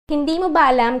Hindi mo ba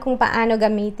alam kung paano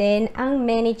gamitin ang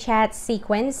ManyChat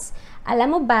Sequence?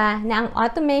 Alam mo ba na ang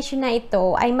automation na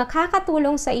ito ay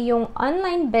makakatulong sa iyong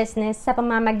online business sa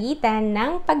pamamagitan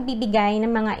ng pagbibigay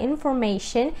ng mga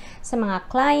information sa mga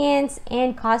clients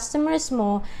and customers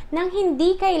mo nang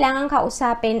hindi kailangang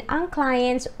kausapin ang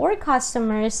clients or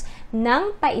customers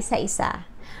ng paisa-isa.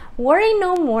 Worry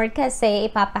no more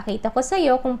kasi ipapakita ko sa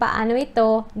iyo kung paano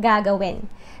ito gagawin.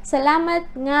 Salamat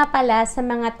nga pala sa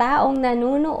mga taong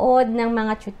nanunood ng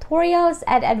mga tutorials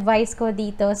at advice ko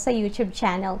dito sa YouTube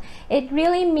channel. It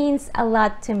really means a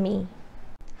lot to me.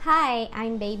 Hi,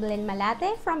 I'm Babelyn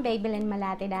Malate from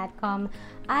babelynmalate.com.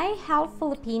 I help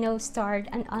Filipinos start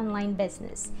an online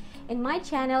business. In my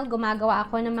channel, gumagawa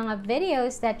ako ng mga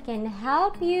videos that can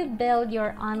help you build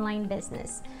your online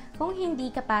business. Kung hindi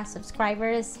ka pa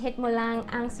subscribers, hit mo lang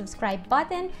ang subscribe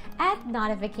button at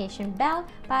notification bell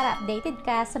para updated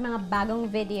ka sa mga bagong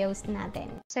videos natin.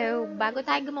 So, bago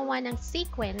tayo gumawa ng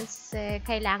sequence,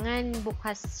 kailangan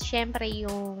bukas syempre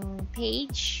yung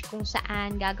page kung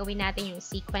saan gagawin natin yung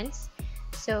sequence.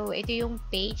 So, ito yung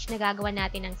page na gagawa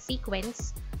natin ng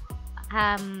sequence.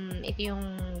 Ito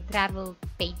yung travel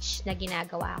page na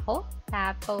ginagawa ko.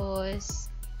 Tapos,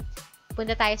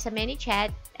 punta tayo sa ManyChat.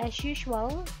 As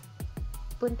usual,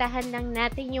 puntahan lang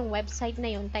natin yung website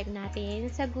na yun. Type natin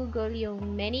sa Google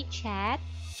yung ManyChat.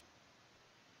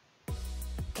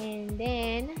 And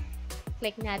then,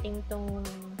 click natin itong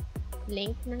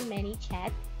link ng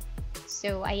ManyChat.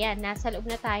 So, ayan, nasa loob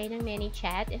na tayo ng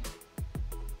ManyChat.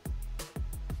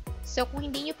 So, kung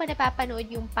hindi nyo pa napapanood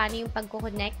yung paano yung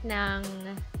pag-connect ng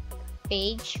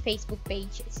page, Facebook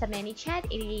page sa ManyChat,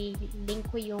 i-link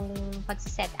ko yung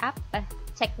pag-set up.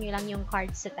 Check nyo lang yung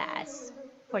card sa taas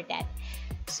for that.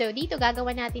 So, dito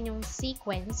gagawa natin yung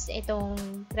sequence,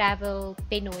 itong Travel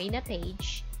Pinoy na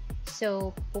page.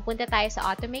 So, pupunta tayo sa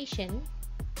automation.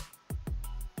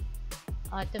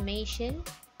 Automation.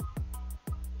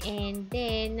 And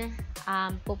then,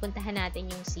 pupuntahan natin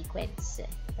yung sequence.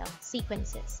 Ito,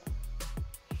 sequences.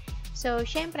 So,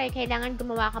 syempre, kailangan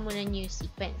gumawa ka muna new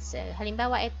sequence.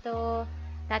 Halimbawa, ito,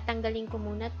 tatanggalin ko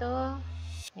muna to.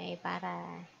 Okay, para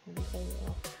hindi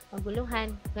kayo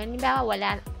maguluhan. Halimbawa,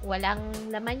 walang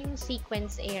laman yung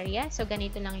sequence area. So,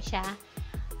 ganito lang siya.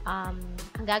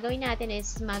 Ang gagawin natin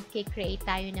is mag-create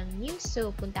tayo ng new.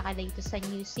 So, punta ka dito sa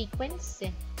new sequence.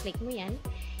 Click mo yan.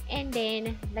 And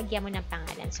then, lagyan mo ng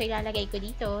pangalan. So, ilalagay ko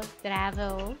dito,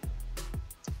 travel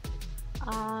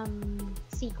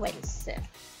sequence.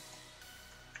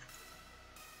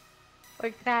 Or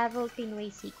travel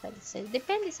Pinoy sequence.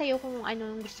 Depende sa'yo kung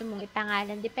anong gusto mong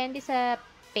ipangalan. Depende sa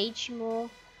page mo.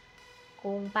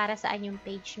 Kung para saan yung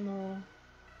page mo.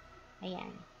 Ayan.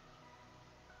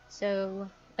 So,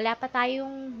 wala pa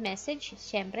tayong message.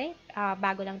 Siyempre,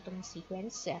 bago lang tong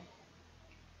sequence.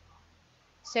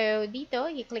 So, dito,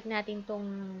 i-click natin tong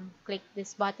click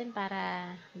this button para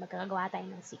magagawa tayo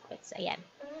ng sequence. Ayan.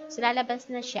 So,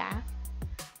 lalabas na siya.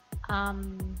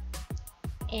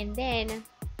 And then,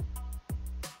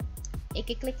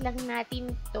 i-click lang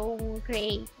natin tong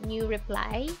create new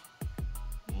reply.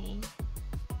 Okay.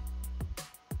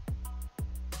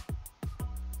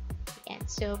 Ayan.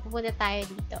 So, pupunta tayo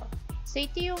dito. So,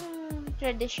 ito yung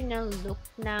traditional look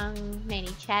ng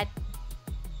ManyChat.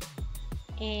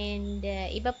 And,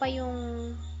 iba pa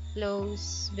yung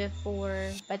flows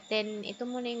before. But then, ito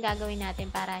muna yung gagawin natin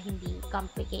para hindi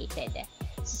complicated.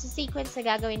 So, sa sequence na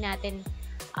gagawin natin,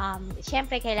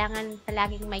 syempre, kailangan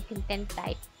palaging may content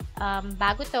type.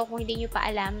 Bago to, kung hindi nyo pa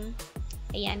alam,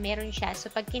 ayan, meron siya.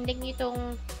 So, pag kindig nyo itong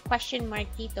question mark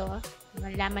dito,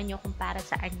 malaman nyo kung para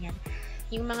saan yan.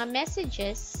 Yung mga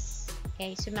messages,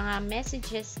 okay, so mga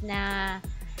messages na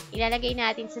ilalagay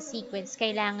natin sa sequence,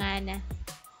 kailangan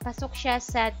pasok siya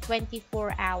sa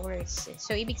 24 hours.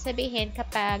 So, ibig sabihin,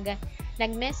 kapag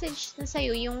nag-message na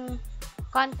sa'yo yung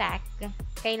contact,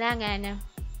 kailangan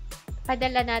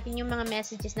padala natin yung mga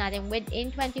messages natin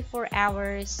within 24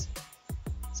 hours.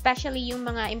 Especially yung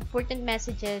mga important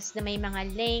messages na may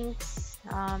mga links,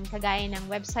 kagaya ng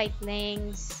website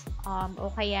links,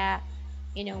 o kaya,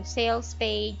 sales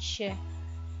page.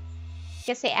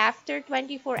 Kasi after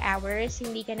 24 hours,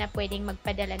 hindi ka na pwedeng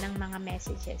magpadala ng mga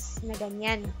messages na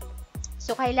ganyan.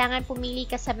 So, kailangan pumili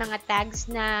ka sa mga tags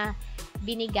na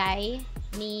binigay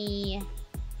ni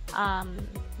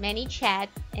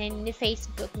ManyChat and ni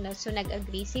Facebook, no? So,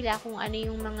 nag-agree sila kung ano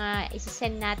yung mga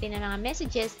isasend natin na mga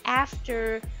messages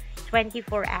after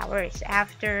 24 hours,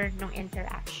 after nung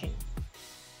interaction.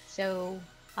 So,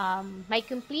 may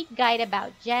complete guide about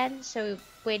dyan. So,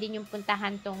 pwede nyo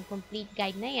puntahan tong complete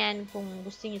guide na yan kung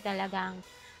gusto nyo talagang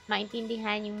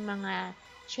maintindihan yung mga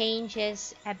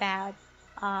changes about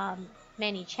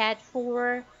ManyChat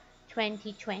 4,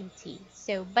 2020.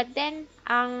 So, but then,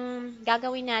 ang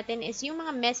gagawin natin is yung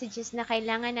mga messages na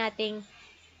kailangan nating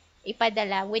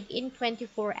ipadala within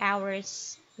 24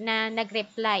 hours na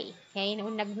nag-reply. Okay?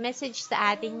 Nung nag-message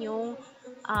sa atin yung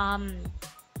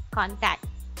contact.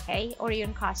 Okay? Or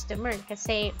yung customer.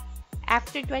 Kasi,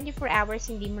 after 24 hours,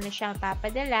 hindi mo na siya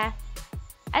mapapadala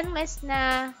unless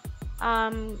na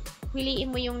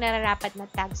piliin mo yung nararapat na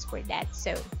tags for that.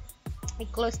 So,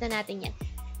 i-close na natin yan.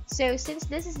 So, since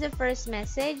this is the first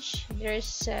message,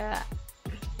 there's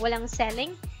walang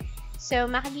selling. So,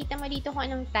 makikita mo dito kung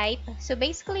anong type. So,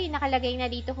 basically, nakalagay na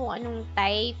dito kung anong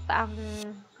type.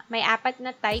 May 4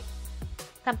 na type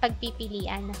kang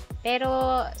pagpipilian.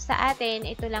 Pero, sa atin,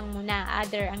 ito lang muna.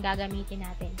 Other ang gagamitin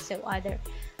natin. So, other.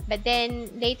 But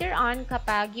then, later on,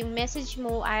 kapag yung message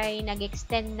mo ay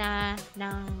nag-extend na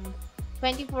ng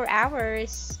 24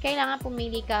 hours, kailangan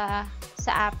pumili ka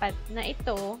sa 4 na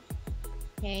ito.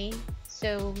 Okay?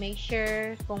 So, make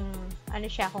sure kung ano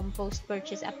siya, kung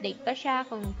post-purchase update pa siya,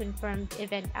 kung confirmed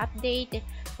event update,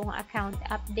 kung account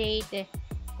update,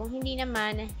 kung hindi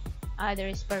naman,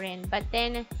 others pa rin. But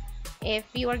then, if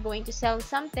you are going to sell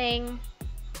something,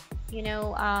 you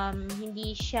know,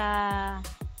 hindi siya,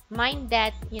 mind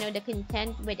that, you know, the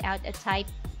content without a type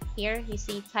here, you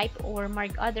see type or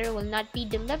mark other will not be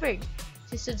delivered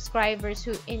to subscribers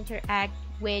who interact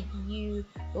with you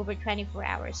over 24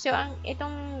 hours. So,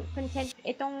 itong content,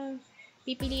 itong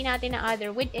pipili natin na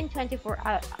other, within 24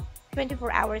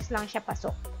 hours lang siya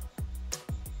pasok.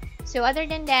 So, other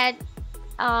than that,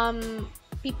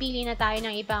 pipili na tayo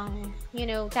ng ibang, you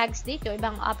know, tags dito,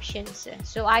 ibang options.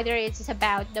 So, either it's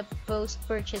about the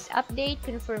post-purchase update,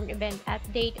 confirmed event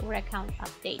update, or account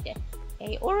update.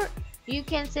 Okay? Or, you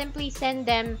can simply send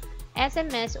them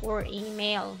SMS or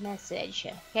email message.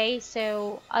 Okay?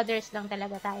 So, others lang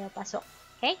talaga tayo pasok.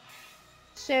 Okay?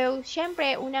 So,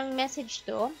 syempre, unang message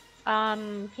to,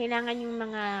 kailangan yung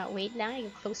mga, wait lang,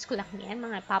 yung close ko lang yan,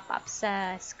 mga pop-ups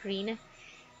sa screen.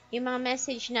 Yung mga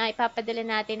message na ipapadala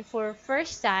natin for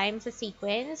first time sa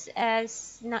sequence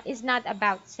is not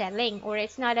about selling, or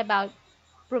it's not about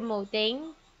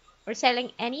promoting or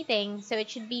selling anything. So, it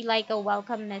should be like a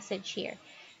welcome message here.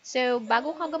 So,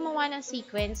 bago ka gumawa ng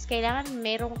sequence, kailangan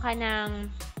meron ka ng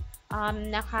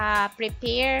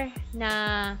naka-prepare na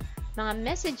mga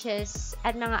messages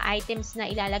at mga items na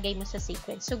ilalagay mo sa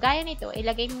sequence. So, gaya nito,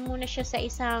 ilagay mo muna siya sa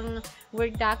isang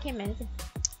Word document.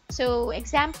 So,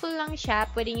 example lang siya.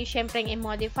 Pwede nyo syempre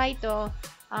i-modify to.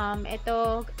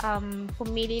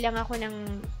 Pumili lang ako ng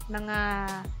mga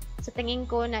sa tingin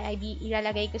ko na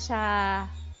ilalagay ko sa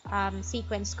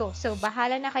sequence ko. So,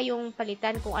 bahala na kayong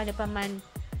palitan kung ano pa man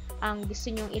ang gusto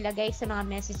nyong ilagay sa mga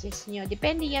messages nyo.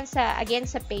 Depende yan again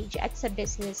sa page at sa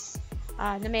business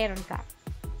na meron ka.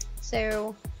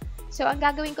 So ang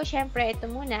gagawin ko syempre, ito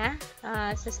muna,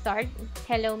 sa start,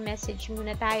 hello message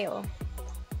muna tayo.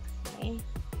 Okay.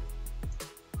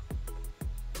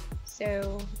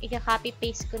 So, ika-copy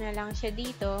paste ko na lang siya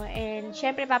dito. And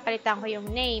syempre, papalitan ko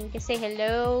yung name kasi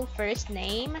hello, first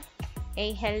name.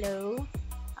 Okay, hello.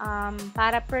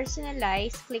 Para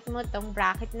personalize, click mo tong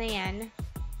bracket na yan.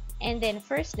 And then,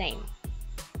 first name.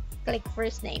 Click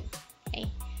first name. Okay.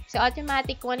 So,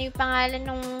 automatic, kung ano yung pangalan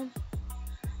nung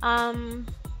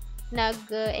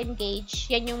nag-engage,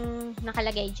 yan yung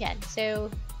nakalagay dyan.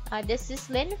 So, this is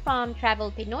Lynn from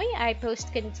Travel Pinoy. I post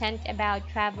content about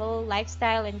travel,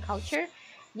 lifestyle, and culture.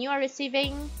 You are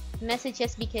receiving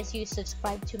messages because you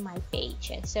subscribe to my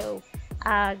page. So,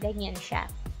 ganyan siya.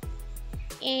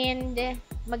 And,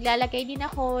 maglalagay din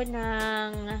ako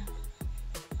ng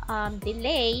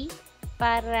delay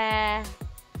para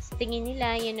sa tingin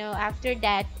nila, you know, after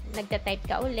that, nagta-type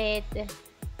ka ulit.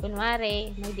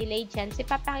 Kunwari, may delay dyan. So,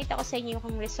 ipapakita ko sa inyo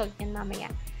yung result yan mamaya.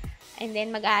 And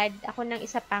then, mag-add ako ng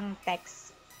isa pang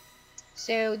text.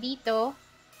 So, dito,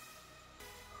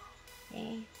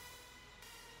 okay,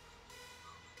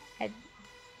 add,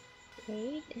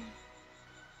 wait,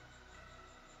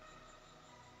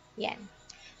 yan.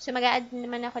 So, mag-add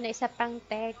naman ako ng isa pang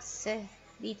text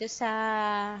dito sa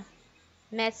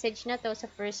message na to, sa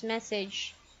first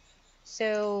message.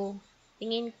 So,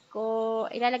 tingin ko,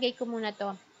 ilalagay ko muna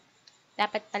to.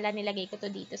 Dapat pala nilagay ko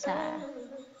to dito sa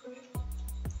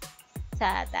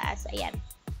taas. Ayan.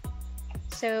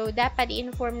 So, dapat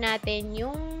i-inform natin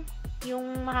yung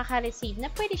makaka-receive na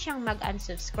pwede siyang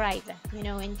mag-unsubscribe. You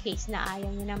know, in case na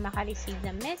ayaw nyo na maka-receive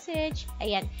ng message.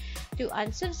 Ayan. To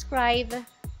unsubscribe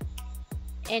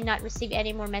and not receive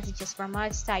any more messages from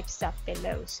us, type stuff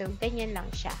below. So, ganyan lang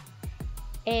siya.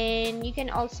 And you can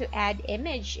also add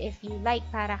image if you like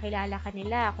para kilala ka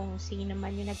nila kung sino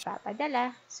man yung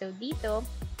nagpapadala. So, dito,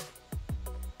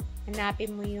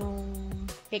 hanapin mo yung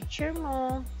picture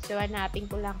mo. So, hanapin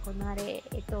ko lang, kunwari,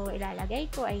 ito ilalagay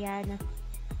ko, ayan.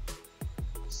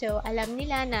 So, alam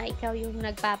nila na ikaw yung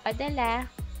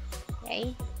nagpapadala.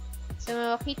 Okay?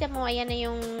 So, kita mo, ayan na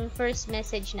yung first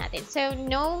message natin. So,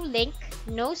 no link,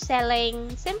 no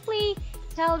selling. Simply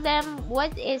tell them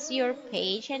what is your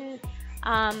page and,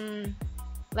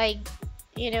 like,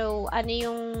 you know, ano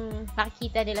yung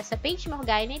makikita nila sa page mo.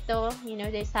 Gaya nito, you know,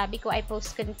 sabi ko, I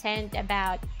post content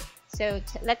about. So,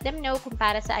 let them know kung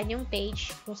para saan yung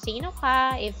page, kung sino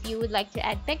ka, if you would like to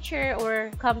add picture or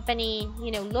company,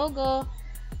 you know, logo,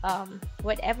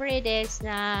 whatever it is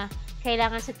na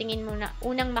kailangan sa tingin mo na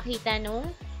unang makita nung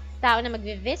tao na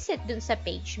magvi-visit dun sa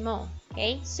page mo.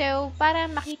 Okay? So, para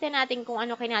makita natin kung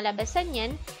ano kinalabasan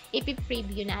yan,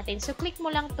 ipi-preview natin. So, click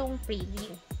mo lang tong preview.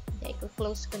 Okay,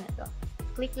 close ko na to.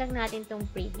 Click lang natin tong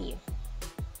preview.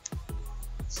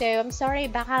 So, I'm sorry,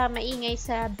 baka maingay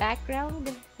sa background.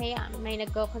 Kaya may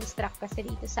nagko-construct kasi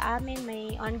dito sa amin.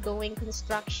 May ongoing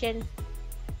construction.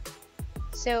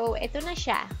 So, ito na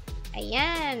siya.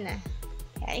 Ayan.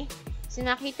 Okay. So,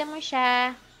 nakita mo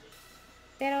siya.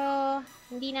 Pero,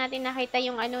 hindi natin nakita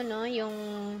yung ano, no? Yung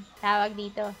tawag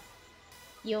dito.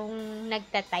 Yung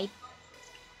nagtatype.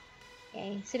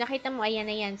 Okay. So, nakita mo,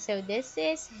 ayan na yan. So, this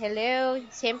is, hello.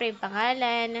 Siyempre, yung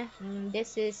pangalan.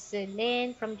 This is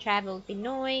Lynn from Travel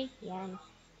Pinoy. Yan.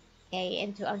 Okay.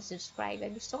 And to unsubscribe.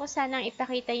 Gusto ko sanang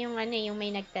ipakita yung ano, yung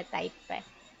may nagtatype.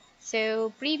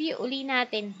 So, preview uli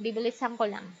natin. Bibilisan ko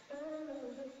lang.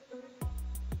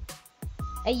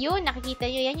 Ayun, nakikita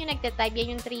nyo. Yan yung nagtatype.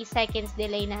 Yan yung 3 seconds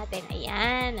delay natin.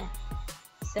 Ayan.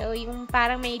 So, yung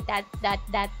parang may dot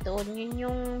doon. Yun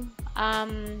yung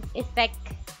effect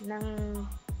ng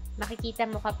makikita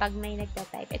mo kapag may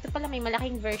nagtatype. Ito pala may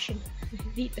malaking version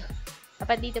dito.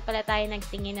 Kapag dito pala tayo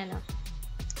nagtingin, ano.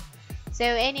 So,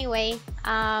 anyway,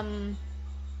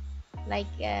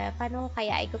 paano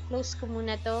kaya? I-close ko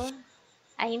muna to.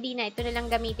 Ay, hindi na. Ito na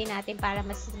lang gamitin natin para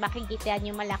mas makikita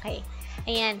nyo malaki.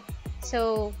 Ayan.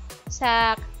 So,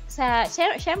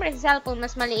 syempre sa cellphone,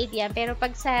 mas maliit yan. Pero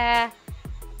pag sa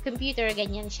computer,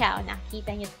 ganyan siya. O,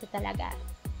 nakikita nyo ito talaga.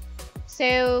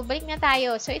 So, balik na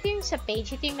tayo. So, ito yung sa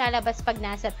page. Ito yung lalabas pag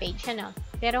nasa page, ano.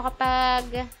 Pero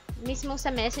kapag mismo sa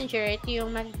Messenger, ito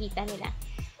yung makikita nila.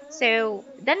 So,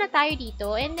 done na tayo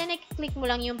dito. And then, i-click mo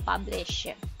lang yung publish.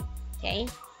 Okay?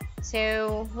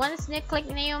 So, once na-click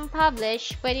na yung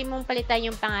publish, pwede mong palitan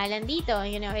yung pangalan dito.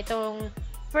 You know, itong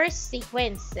first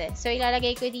sequence. So,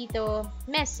 ilalagay ko dito,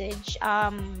 message,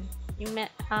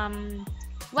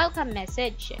 welcome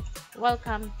message.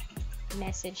 Welcome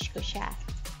message ko siya.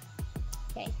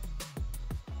 Okay.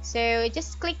 So,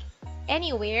 just click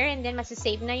anywhere and then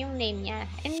masasave na yung name niya.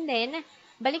 And then,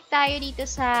 balik tayo dito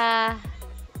sa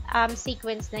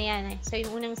sequence na yan. So,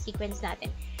 yung unang sequence natin.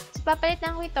 So,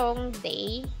 papalitan ko itong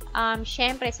day.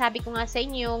 Syempre, sabi ko nga sa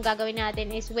inyo, gagawin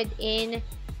natin is within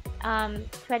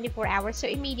 24 hours. So,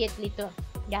 immediately to.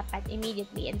 Dapat,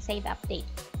 immediately and save update.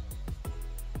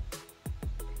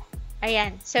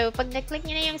 Ayan. So, pag na-click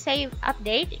nyo na yung save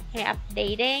update,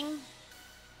 updating,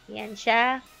 yan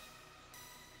siya.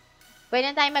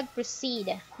 Pwede na tayo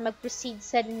mag-proceed. Mag-proceed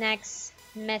sa next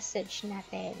message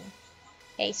natin.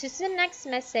 Okay, so sa next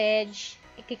message,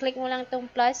 i-click mo lang itong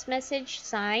plus message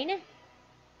sign.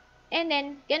 And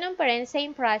then, ganun pa rin,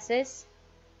 same process.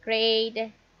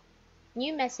 Create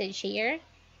new message here.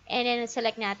 And then,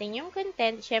 select natin yung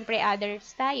content. Siyempre,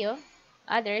 others tayo.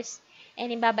 Others.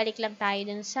 And ibabalik lang tayo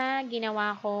dun sa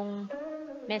ginawa kong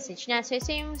message na. So,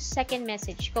 ito yung second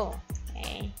message ko.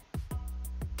 Okay.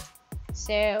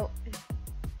 So,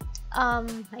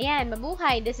 ayan,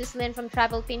 mabuhay. This is Lynn from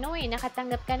Travel Pinoy.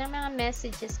 Nakatanggap ka ng mga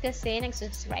messages kasi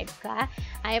nag-subscribe ka.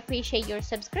 I appreciate your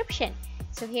subscription.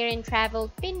 So, here in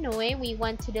Travel Pinoy, we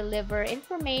want to deliver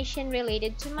information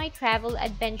related to my travel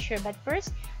adventure. But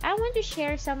first, I want to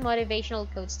share some motivational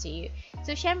quotes to you.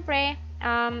 So, syempre,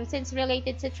 since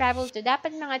related to travel to,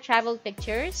 dapat mga travel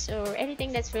pictures or anything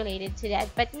that's related to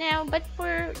that. But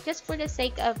just for the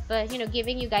sake of,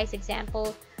 giving you guys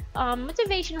example,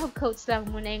 motivational quotes lang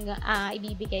muna yung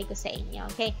ibibigay ko sa inyo.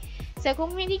 Okay? So,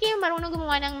 kung hindi kayo marunong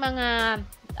gumawa ng mga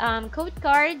code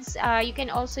cards, you can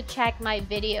also check my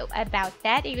video about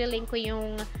that. I-link ko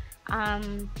yung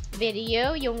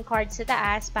video, yung card sa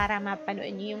taas para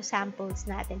mapanood nyo yung samples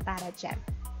natin para dyan.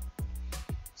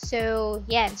 So,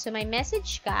 yan. So, may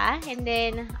message ka and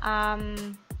then,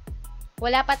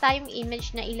 wala pa tayong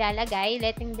image na ilalagay,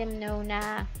 letting them know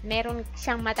na meron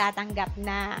siyang matatanggap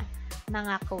na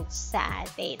mga quotes sa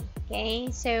atin. Okay?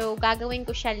 So, gagawin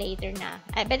ko siya later na.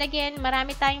 But again,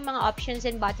 marami tayong mga options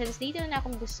and buttons dito na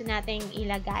kung gusto nating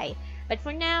ilagay. But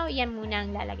for now, yan muna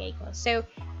ang lalagay ko. So,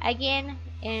 again,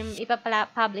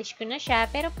 Ipapublish ko na siya,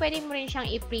 pero pwede mo rin siyang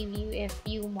i-preview if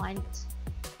you want.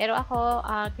 Pero ako,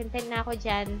 content na ako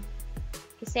dyan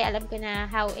kasi alam ko na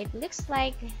how it looks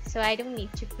like, so I don't need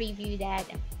to preview that.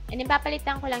 And then,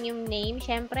 papalitan ko lang yung name,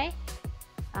 syempre.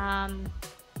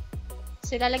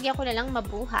 So, lalagyan ko na lang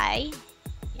mabuhay.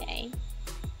 Okay.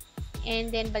 And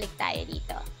then, balik tayo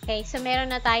dito. Okay, so meron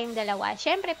na tayong dalawa.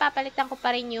 Syempre, papalitan ko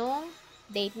pa rin yung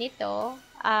date nito.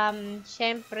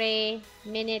 Syempre,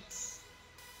 minutes.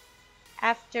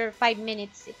 After 5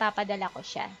 minutes, ipapadala ko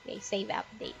siya. Okay, save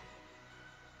update.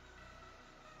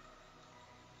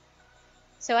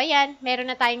 So, ayan, meron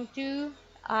na tayong 2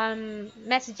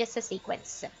 messages sa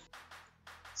sequence.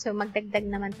 So, magdagdag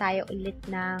naman tayo ulit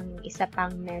ng isa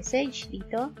pang message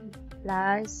dito.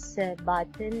 Plus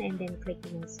button and then click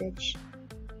message.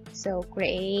 So,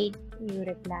 create new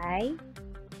reply.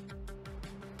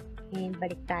 And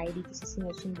balik tayo dito sa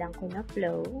sinusundan ko na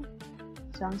flow.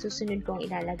 So, ang susunod kong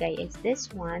ilalagay is this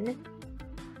one.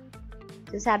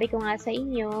 So, sabi ko nga sa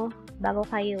inyo, bago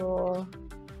kayo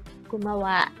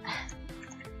gumawa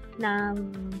ng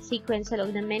sequence sa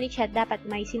loob ng ManyChat, dapat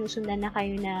may sinusundan na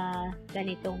kayo na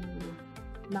ganitong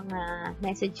mga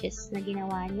messages na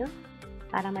ginawa nyo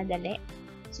para madali.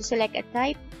 So, select a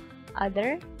type,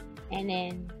 other, and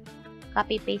then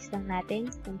copy-paste lang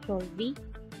natin, Control-V.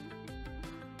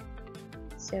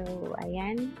 So,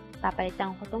 ayan,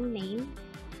 papalitan ko tong name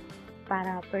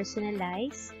para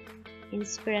personalize.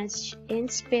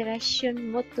 Inspiration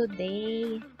mo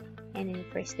today, and then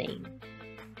first name.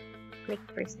 Click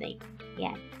first name.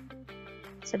 Yan.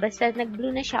 So, basta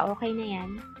nag-blue na siya, okay na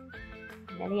yan.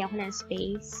 Nalagyan ko ng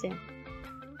space.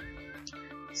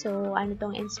 So, ano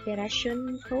tong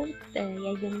inspiration quote?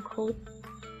 Yan yung quote.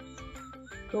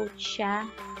 Quote siya.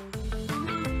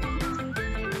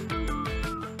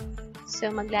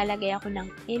 So, maglalagay ako ng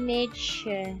image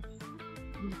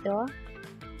dito.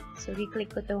 So,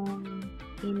 i-click ko tong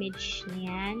image na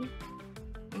yan.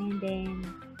 And then,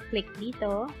 click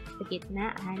dito sa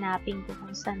gitna. Hanapin ko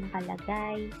kung saan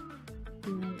nakalagay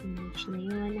yung image na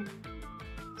yun.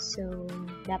 So,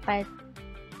 dapat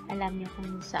alam niyo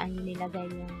kung saan nyo nilagay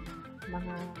yung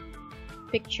mga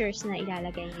pictures na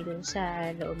ilalagay nyo dun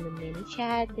sa loob ng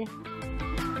ManyChat.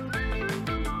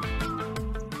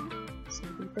 So,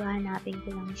 dito hanapin ko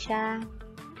lang siya.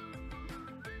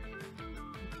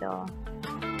 Ito.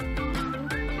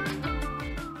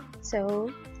 So,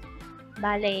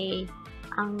 bale,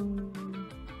 ang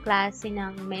klase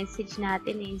ng message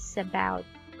natin is about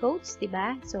quotes,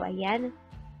 diba? So, ayan.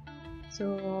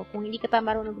 So, kung hindi ka pa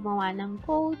marunong gumawa ng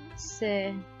quotes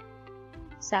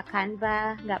sa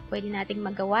Canva, pwede nating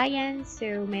magawa yan.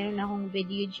 So, meron akong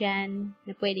video dyan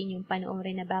na pwede nyo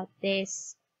panoorin about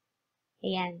this.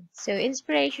 Ayan. So,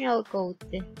 inspirational quote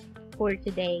for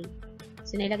today.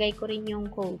 So, nilagay ko rin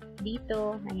yung quote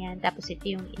dito. Ayan. Tapos,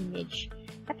 ito yung image.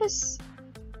 Tapos,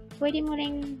 pwede mo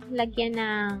rin lagyan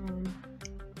ng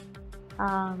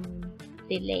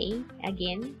delay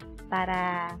again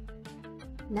para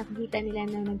nakikita nila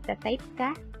na nagta-type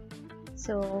ka.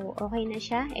 So, okay na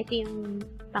siya. Ito yung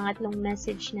pangatlong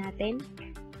message natin.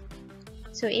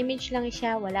 So, image lang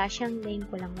siya. Wala siyang link.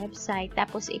 Walang website.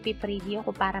 Tapos, ipipreview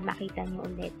ko para makita nyo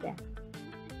ulit.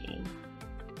 Okay.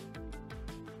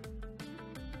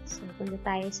 So, punta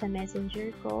tayo sa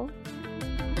messenger ko.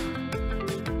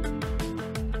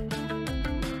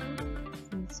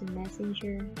 Sa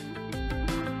messenger.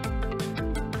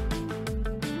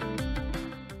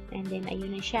 And then,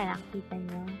 ayun na siya. Nakikita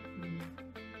nyo.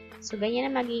 So, ganyan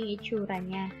na magiging itsura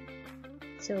niya.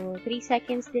 So, 3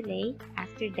 seconds delay.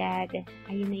 After that,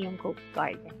 ayun na yung quote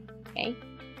card. Okay?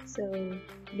 So,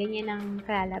 ganyan ang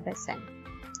kalalabasan.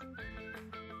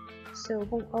 So,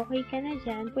 kung okay ka na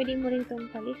dyan, pwede mo rin itong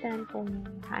palitan kung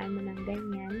haan mo ng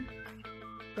ganyan.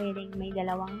 Pwedeng may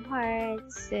dalawang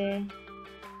hearts.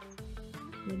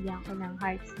 Bigyan ko ng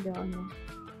hearts doon.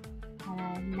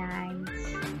 Nice.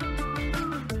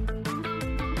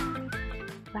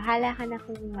 Bahala ka na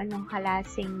kung anong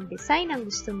kalasing design ang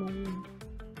gusto mong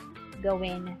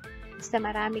gawin. Basta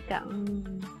marami kang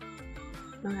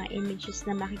mga images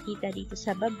na makikita dito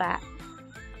sa baba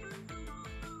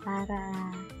para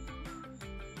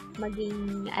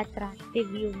maging attractive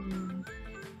yung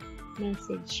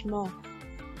message mo.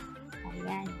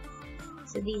 Ayan.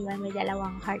 So, diba, may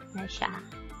dalawang heart na siya.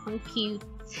 Ang cute.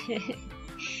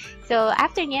 So,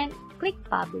 after nyan, click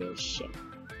publish.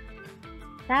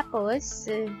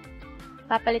 Tapos,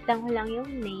 papalitan ko lang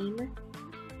yung name.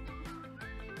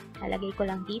 Lalagay ko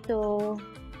lang dito.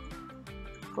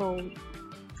 Code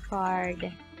card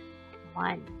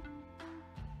 1.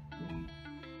 Yan.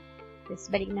 Tapos,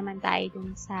 balik naman tayo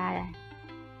dun sa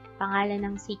pangalan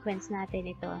ng sequence natin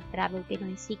ito, Travel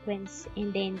Pinoy Sequence.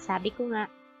 And then, sabi ko nga,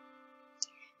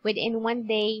 within 1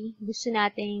 day, gusto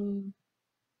nating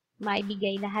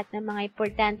maibigay lahat ng mga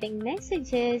importanteng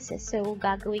messages. So,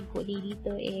 gagawin ko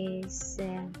dito is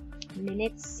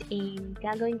minutes, and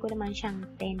gagawin ko naman siyang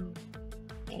 10.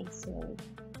 Okay, so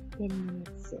 10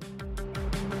 minutes.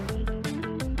 Okay.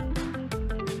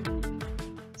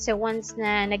 So, once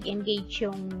na nag-engage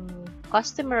yung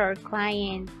customer or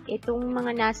client, itong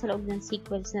mga nasa loob ng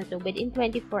sequence na to, within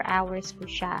 24 hours ko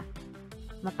siya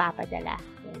mapapadala.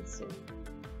 Okay, so,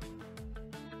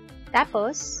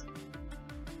 tapos,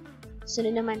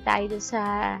 sunod naman tayo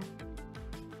sa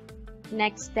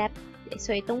next step.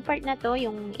 So, itong part na to,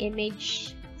 yung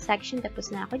image section,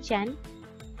 tapos na ako dyan.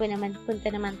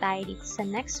 Punta naman tayo dito sa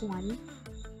next one.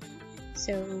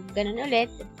 So, ganun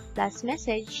ulit. Plus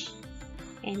message.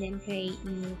 And then, create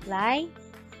new reply.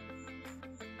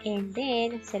 And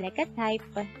then, select a type.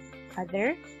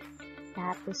 Other.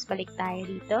 Tapos, balik tayo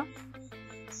dito.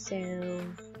 So,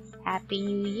 Happy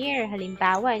New Year.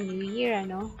 Halimbawa, New Year,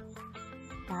 ano?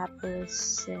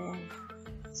 Tapos,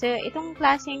 so, itong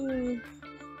klaseng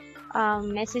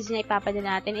message na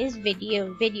ipapadala natin is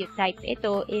video. Video type.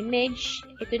 Ito, image.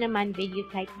 Ito naman, video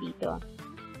type dito.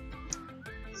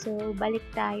 So, balik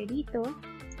tayo dito.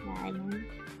 Ayan.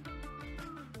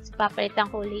 So,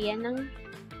 papalitan ko ulit yan ng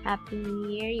Happy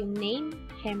New Year. Yung name,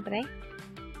 syempre.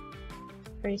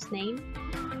 First name.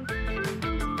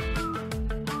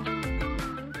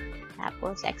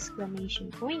 Tapos, exclamation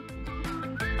point.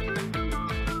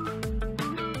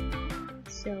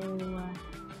 So,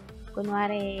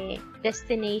 kunwari,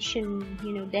 destination,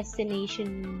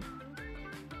 destination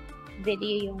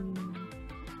video yung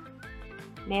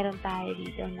meron tayo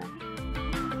dito, no?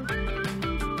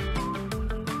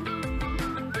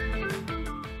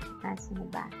 Asa na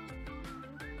ba?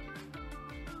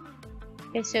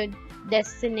 Okay, so,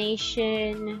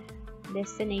 destination,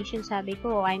 sabi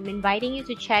ko, I'm inviting you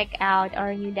to check out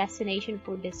our new destination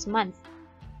for this month.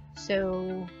 So,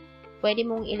 pwede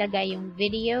mong ilagay yung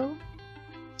video.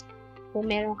 Kung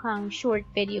meron kang short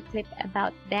video clip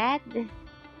about that,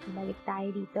 balik tayo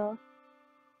dito.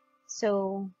 So,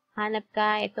 hanap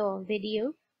ka, ito,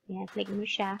 video. Yan, click mo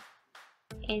siya.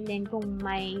 And then, kung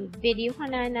may video ka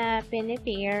na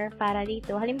prepare para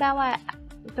dito, halimbawa,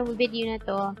 itong video na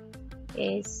to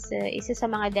is isa sa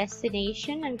mga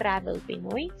destination ng Travel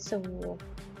Pinoy. So,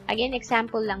 again,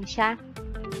 example lang siya.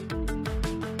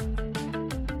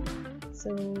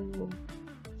 So,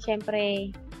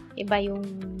 syempre, iba yung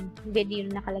video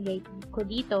na nakalagay ko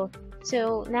dito.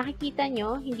 So, nakikita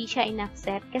nyo, hindi siya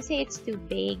in-accept kasi it's too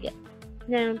big.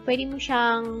 Na, pwede mo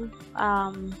siyang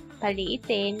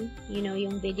paliitin,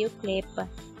 yung video clip.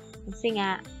 Kasi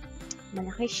nga,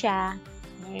 malaki siya.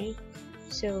 Okay?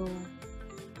 So,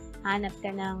 hanap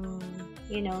ka ng,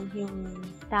 yung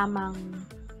tamang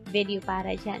video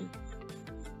para dyan.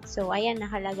 So, ayan,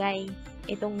 nakalagay.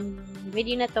 Itong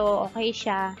video na to, okay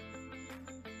siya.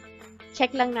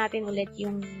 Check lang natin ulit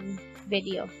yung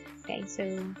video. Okay, so,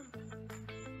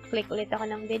 click ulit ako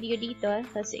ng video dito.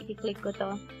 Tapos, i-click ko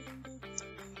to.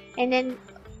 And then,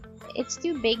 it's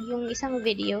too big yung isang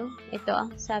video. Ito,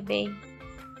 sabi,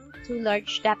 too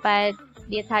large. Dapat,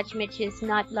 the attachment is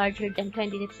not larger than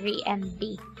 23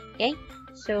 MB. Okay?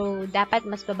 So, dapat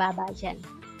mas bababa dyan.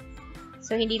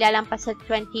 So, hindi lalampas sa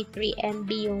 23 MB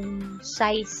yung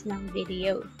size ng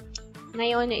video.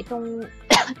 Ngayon, itong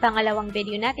pangalawang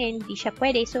video natin, hindi siya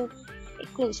pwede. So,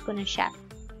 i-close ko na siya.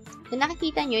 So,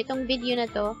 nakikita nyo, itong video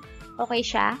na to, okay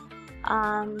siya.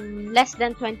 Less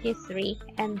than 23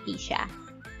 MB siya.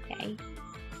 Okay?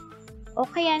 O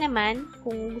kaya naman,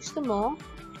 kung gusto mo,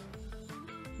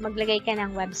 maglagay ka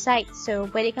ng website. So,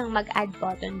 pwede kang mag-add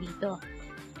button dito.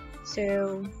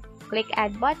 So, click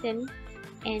add button.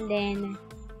 And then,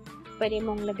 pwede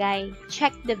mong lagay,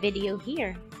 check the video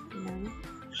here.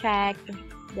 Check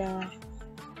the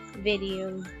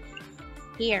video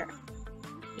here.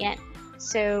 Yan.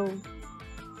 So,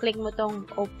 click mo tong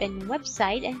open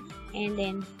website and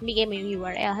then, bigay mo yung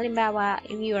URL. Halimbawa,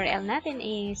 yung URL natin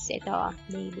is ito.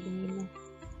 Babelyn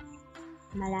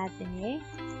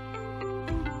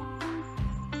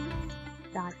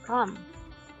Malate.com.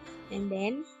 And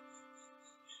then,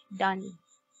 done.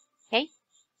 Okay?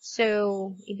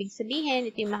 So, ibig sabihin,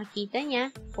 ito yung makikita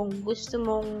niya. Kung gusto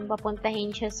mong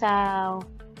papuntahin siya sa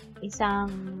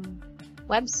isang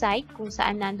website kung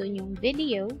saan nandun yung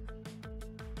video,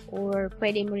 or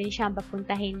pwede mo rin siyang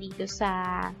papuntahin dito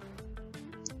sa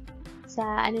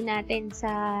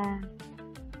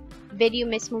video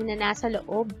mismo na nasa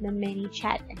loob ng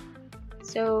ManyChat.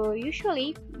 So,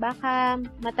 usually, baka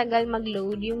matagal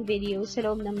mag-load yung video sa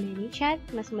loob ng ManyChat.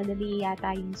 Mas madali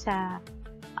yata yung sa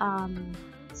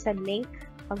link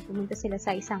pag pumunta sila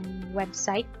sa isang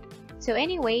website. So,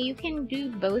 anyway, you can do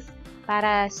both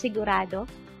para sigurado.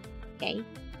 Okay?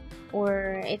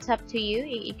 Or, it's up to you.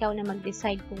 Ikaw na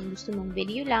mag-decide kung gusto mong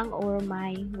video lang or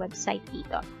may website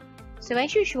dito. So,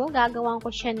 as usual, gagawin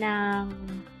ko siya ng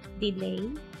delay.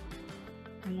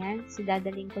 Ayan. So,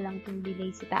 dadaling ko lang itong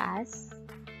delay sa taas.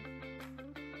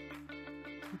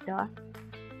 Ito.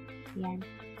 Ayan.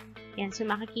 Ayan. So,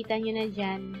 makikita nyo na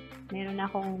dyan. Meron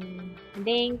akong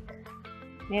link.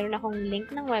 Meron akong link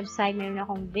ng website. Meron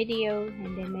akong video.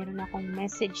 And then, meron akong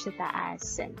message sa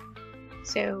taas.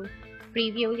 So,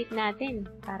 preview ulit natin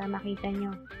para makita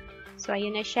nyo. So,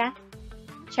 ayun na siya.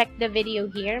 Check the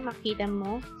video here. Makita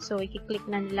mo. So, i-click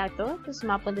na nila to. Tapos,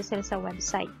 mapunta sila sa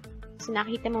website. So,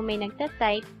 nakita mo may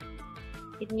nagtatype.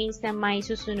 It means na may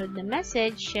susunod na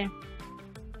message.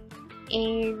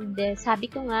 And,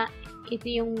 sabi ko nga, ito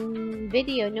yung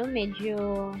video, no?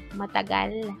 Medyo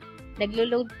matagal.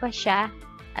 Naglo-load pa siya.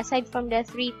 Aside from the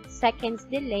 3 seconds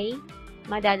delay,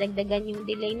 madadagdagan yung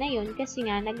delay na yun kasi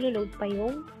nga, naglo-load pa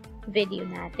yung video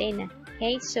natin.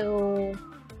 Okay? So,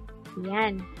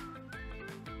 yan.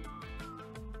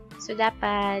 So,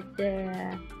 dapat,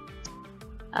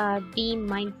 be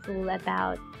mindful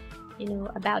about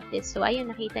this. So,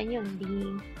 ayun, nakita nyo,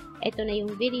 ito na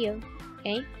yung video.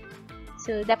 Okay?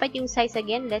 So, dapat yung size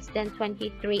again, less than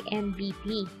 23 MB.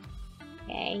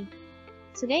 Okay?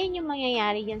 So, ganyan yung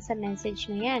mangyayari dyan sa message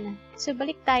na yan. So,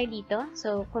 balik tayo dito.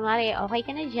 So, kunwari, okay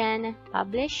ka na dyan,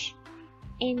 publish,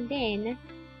 and then,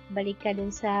 balik ka dun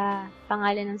sa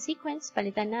pangalan ng sequence,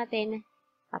 palitan natin.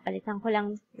 Papalitan ko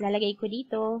lang, lalagay ko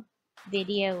dito,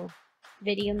 video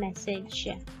message.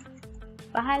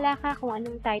 Bahala ka kung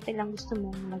anong title lang gusto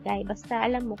mong lagay. Basta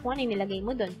alam mo kung ano yung nilagay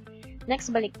mo dun.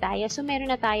 Next, balik tayo. So, meron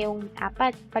na tayong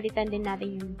 4. Palitan din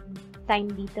natin yung time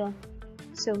dito.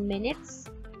 So, minutes.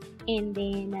 And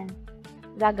then,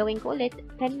 gagawin ko ulit,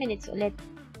 10 minutes ulit.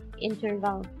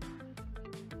 Interval.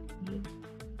 Okay.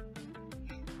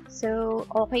 So,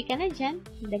 okay ka na dyan.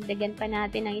 Dagdagan pa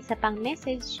natin ang isa pang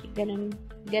message. Ganun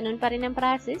pa rin ang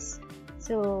process.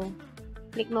 So,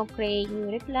 click mo create new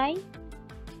reply.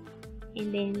 And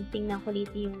then, tingnan ko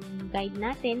ulit yung guide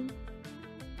natin.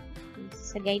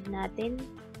 Sa guide natin.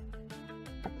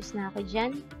 Tapos na ako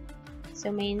dyan. So,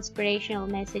 may inspirational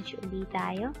message ulit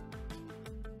tayo.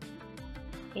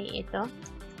 Okay, ito.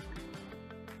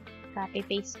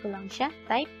 Copy-paste ko lang siya.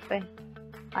 Type.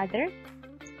 Other.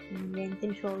 And then,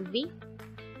 Control V.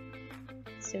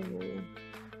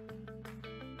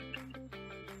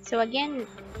 So again,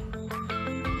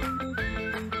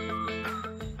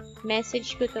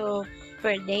 message ko to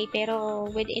per day, pero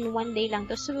within 1 day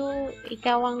lang to. So,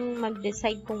 ikaw ang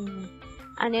mag-decide kung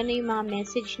ano na yung mga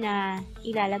message na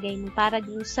ilalagay mo para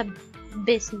dun sa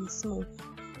business mo.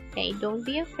 Okay, don't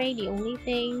be afraid. The only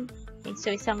thing, okay,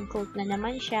 so isang quote na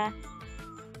naman siya.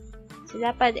 So,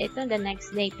 dapat ito the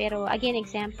next day. Pero, again,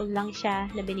 example lang siya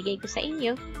na binigay ko sa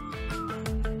inyo.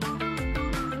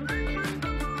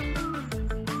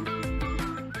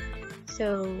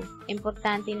 So,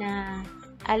 importante na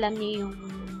alam niyo yung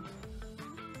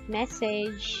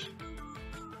message.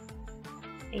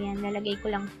 Ayan, nalagay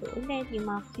ko lang ito ulit. Yung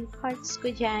mga cue cards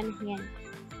ko dyan. Ayan.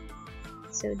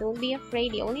 So, don't be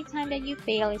afraid. The only time that you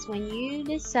fail is when you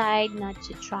decide not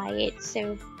to try it.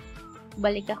 So,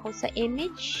 balik ako sa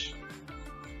image.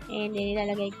 And then,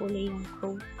 ilalagay ko ulit yung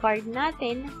code card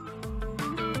natin.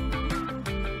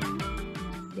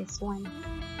 This one.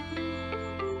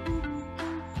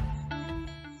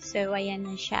 So, ayan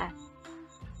na siya.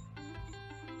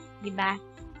 Diba?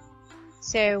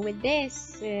 So, with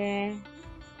this,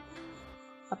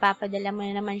 mapapadala mo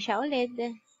na naman siya ulit.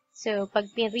 So, pag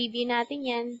pin-review natin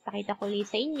yan, pakita ko ulit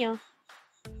sa inyo.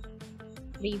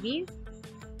 Review.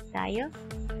 Tayo.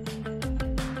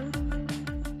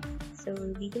 So,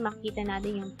 dito makikita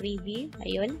natin yung preview.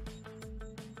 Ayun.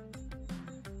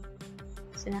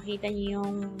 So, nakita nyo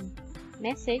yung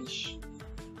message.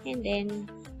 And then,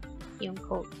 yung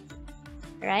code.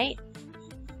 Right?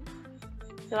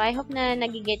 So, I hope na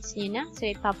nagigets nyo na. So,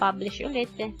 ipapublish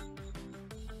ulit.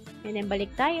 And then,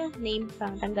 balik tayo. Name,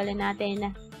 pang tanggalan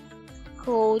natin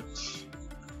coach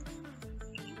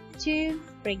 2,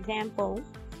 for example.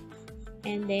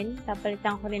 And then,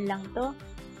 papalitan ko rin lang to.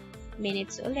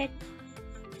 Minutes ulit.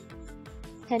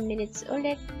 10 minutes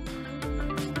ulit.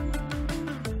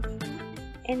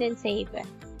 And then, save.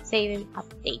 Save and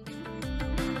update.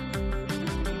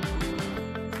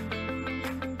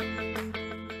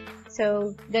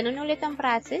 So, ganun ulit ang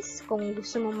process. Kung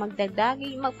gusto mong magdagdag,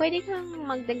 pwede kang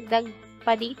magdagdag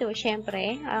pa dito,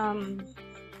 syempre.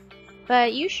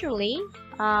 But usually,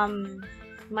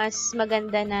 mas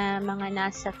maganda na mga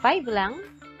nasa 5 lang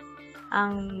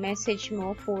ang message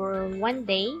mo for one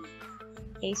day.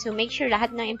 Okay, so make sure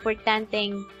lahat ng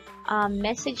importanteng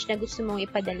message na gusto mong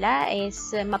ipadala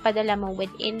is mapadala mo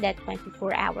within that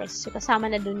 24 hours. So,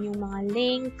 kasama na dun yung mga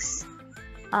links,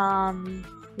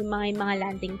 yung mga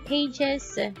landing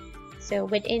pages. So,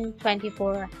 within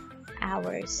 24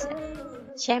 hours.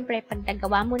 Siyempre, pag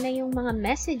nagawa mo na yung mga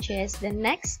messages, the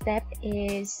next step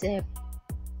is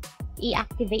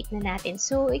i-activate na natin.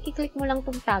 So, i-click mo lang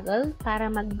tong toggle para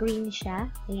mag-green siya.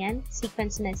 Ayan,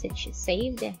 sequence message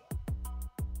saved.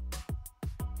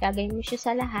 Gagawin mo siya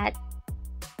sa lahat.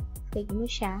 Click mo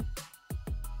siya.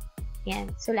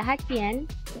 Yan. So, lahat yan,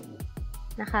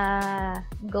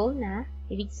 naka-go na.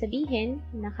 Ibig sabihin,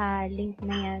 naka-link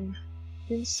na yan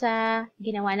dun sa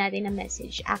ginawa natin na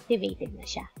message. Activated na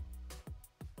siya.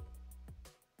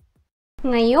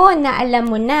 Ngayon na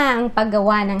alam mo na ang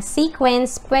paggawa ng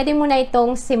sequence, pwede mo na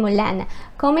itong simulan.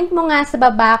 Comment mo nga sa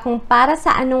baba kung para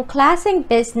sa anong klaseng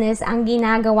business ang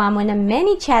ginagawa mo na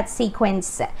ManyChat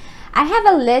Sequence. I have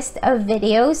a list of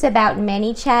videos about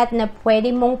ManyChat na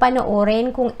pwede mong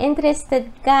panoorin kung interested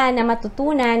ka na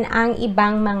matutunan ang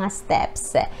ibang mga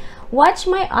steps. Watch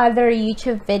my other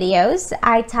YouTube videos.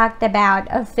 I talked about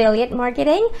affiliate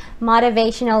marketing,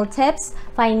 motivational tips,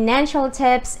 financial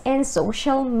tips, and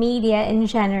social media in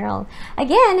general.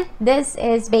 Again, this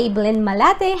is Babelyn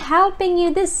Malate helping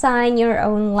you design your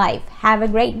own life. Have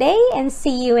a great day and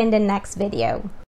see you in the next video.